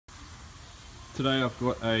Today I've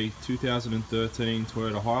got a 2013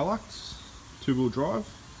 Toyota Hilux two-wheel drive,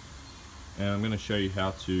 and I'm going to show you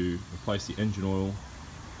how to replace the engine oil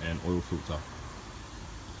and oil filter.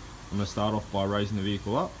 I'm going to start off by raising the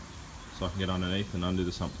vehicle up so I can get underneath and undo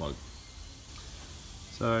the sump plug.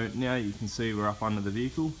 So now you can see we're up under the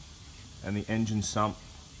vehicle, and the engine sump,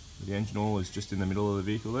 the engine oil is just in the middle of the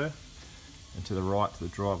vehicle there, and to the right, to the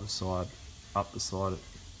driver's side, up the side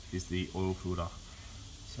is the oil filter.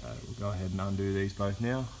 So we'll go ahead and undo these both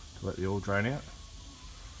now to let the oil drain out.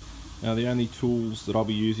 Now the only tools that I'll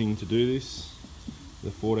be using to do this,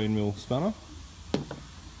 the 14mm spanner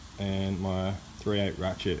and my 3/8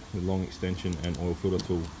 ratchet with long extension and oil filter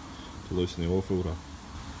tool to loosen the oil filter.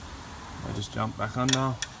 I just jump back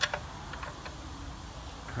under,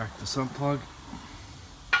 crack the sump plug,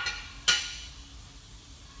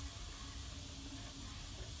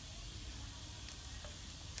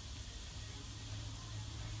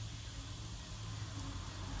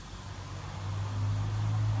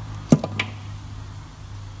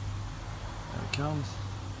 comes.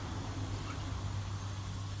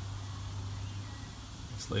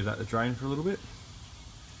 Let's leave that to drain for a little bit,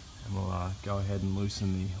 and we'll go ahead and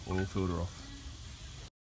loosen the oil filter off.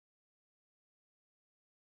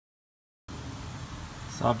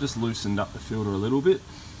 So I've just loosened up the filter a little bit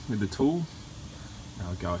with the tool. Now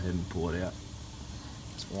I'll go ahead and pull it out.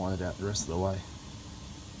 Just wind it out the rest of the way.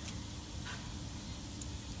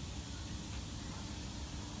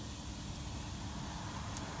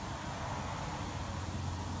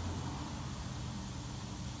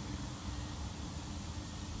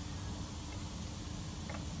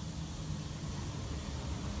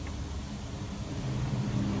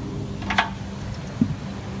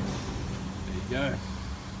 Go.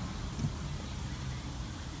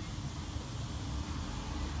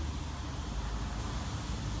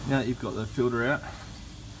 Now that you've got the filter out,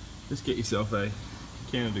 just get yourself a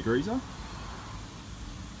can of degreaser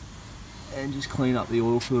and just clean up the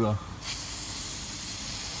oil filter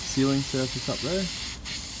sealing surface up there,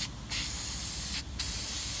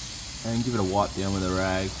 and give it a wipe down with a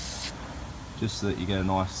rag just so that you get a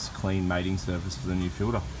nice clean mating surface for the new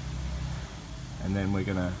filter. And then we're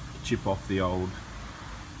going to chip off the old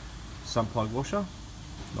sump plug washer,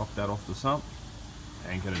 knock that off the sump,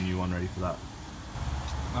 and get a new one ready for that.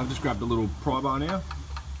 I've just grabbed a little pry bar now,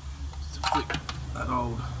 just to flick that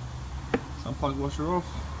old sump plug washer off.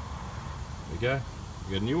 There we go,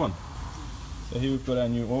 we got a new one. So here we've got our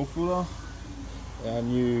new oil filter, our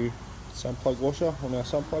new sump plug washer on our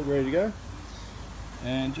sump plug ready to go,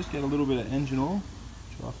 and just get a little bit of engine oil,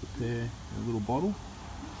 try to prepare a little bottle.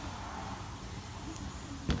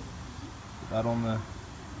 That on the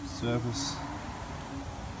surface,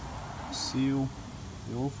 seal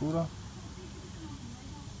the oil filter,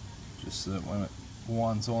 just so that when it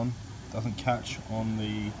winds on, it doesn't catch on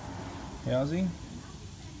the housing,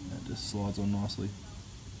 it just slides on nicely.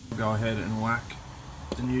 Go ahead and whack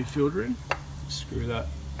the new filter in, screw that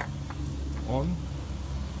on.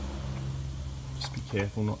 Just be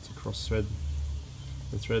careful not to cross thread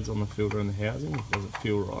the threads on the filter and the housing. If it doesn't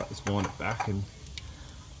feel right, just wind it back and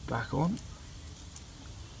back on.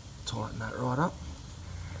 Tighten that right up.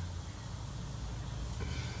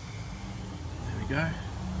 There we go.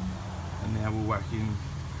 And now we'll whack in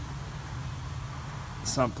the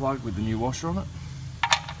sump plug with the new washer on it.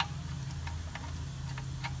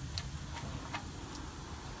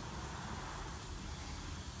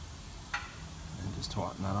 And just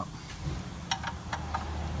tighten that up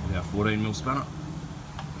with our 14mm spanner.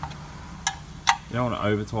 You don't want to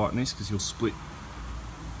over tighten this because you'll split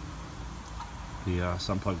the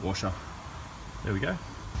sump plug washer. There we go.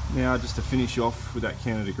 Now just to finish off with that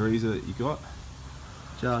can of degreaser that you got,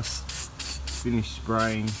 just finish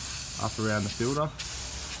spraying up around the filter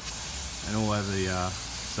and all over the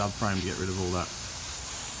subframe to get rid of all that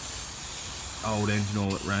old engine oil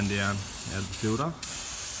that ran down out of the filter,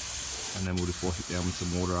 and then we'll just wash it down with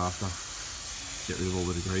some water after, get rid of all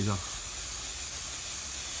the degreaser.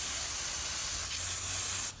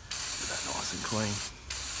 Get that nice and clean.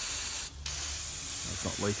 It's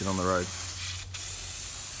not leaking on the road.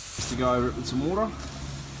 Just to go over it with some water,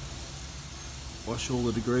 wash all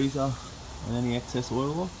the degreaser and any excess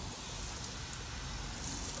oil off.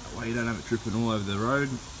 That way you don't have it dripping all over the road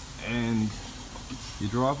and your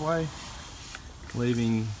driveway,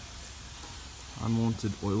 leaving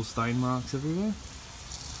unwanted oil stain marks everywhere.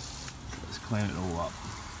 Just clean it all up.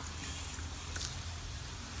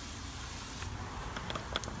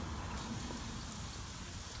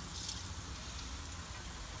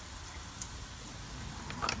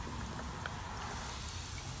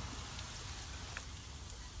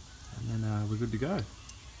 We're good to go.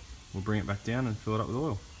 we'll bring it back down and fill it up with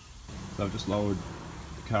oil. So I've just lowered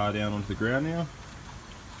the car down onto the ground now.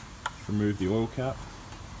 Just remove the oil cap.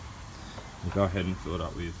 We'll go ahead and fill it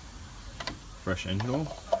up with fresh engine oil.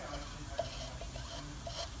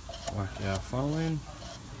 Whack our funnel in.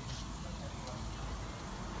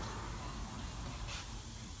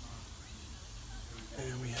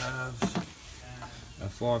 And we have a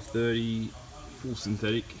 530 full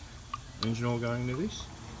synthetic engine oil going into this.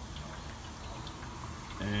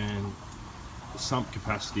 And the sump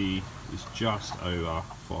capacity is just over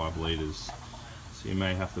 5 litres. So you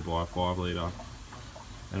may have to buy a 5 litre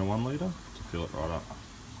and a 1 litre to fill it right up.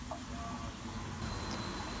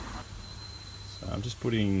 So I'm just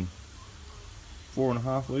putting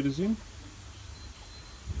 4.5 litres in.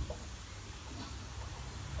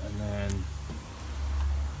 And then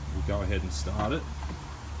we'll go ahead and start it.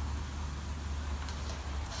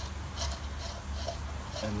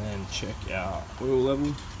 And then check our oil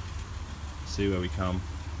level, see where we come.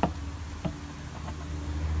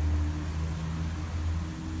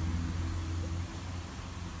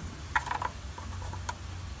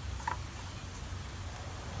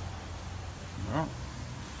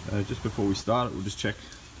 Alright, just before we start it, we'll just check,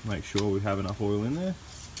 make sure we have enough oil in there.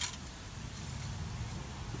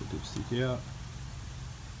 Put the dipstick out,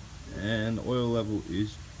 and the oil level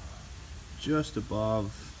is just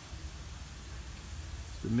above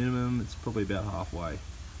the minimum. It's probably about halfway.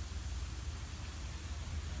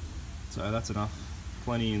 So that's enough,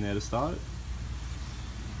 plenty in there to start it.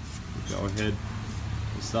 We'll go ahead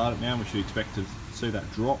and start it now. We should expect to see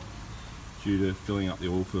that drop due to filling up the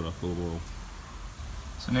oil filter full of oil.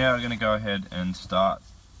 So now we're going to go ahead and start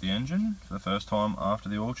the engine for the first time after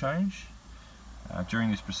the oil change.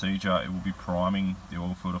 During this procedure it will be priming the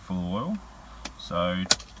oil filter full of oil. So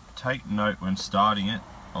take note when starting it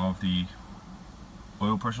of the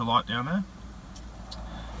oil pressure light down there.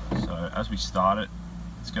 So as we start it,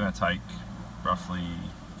 it's going to take roughly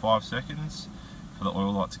 5 seconds for the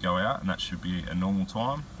oil light to go out, and that should be a normal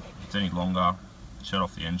time. If it's any longer, shut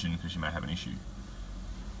off the engine because you may have an issue.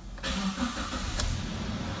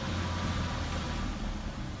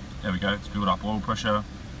 There we go, it's built up oil pressure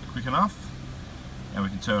quick enough, and we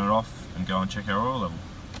can turn it off and go and check our oil level.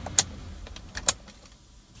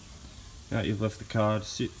 Now you've left the car to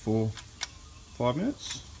sit for 5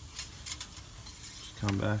 minutes. Just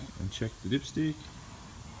come back and check the dipstick.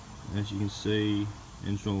 As you can see,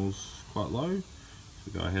 engine oil's quite low, so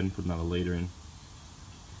we'll go ahead and put another litre in.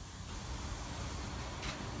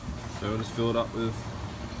 So we'll just fill it up with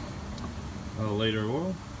another litre of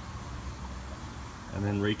oil, and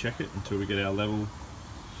then recheck it until we get our level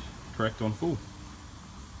correct on full.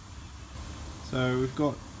 So we've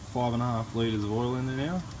got 5.5 litres of oil in there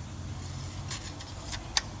now.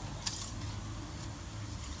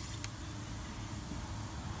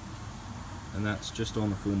 And that's just on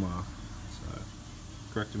the full mark, so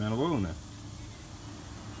correct amount of oil in there.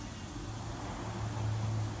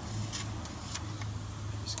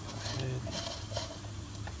 Just go ahead.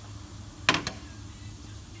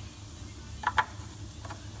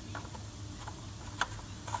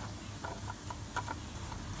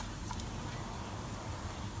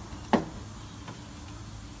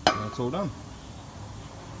 And that's all done.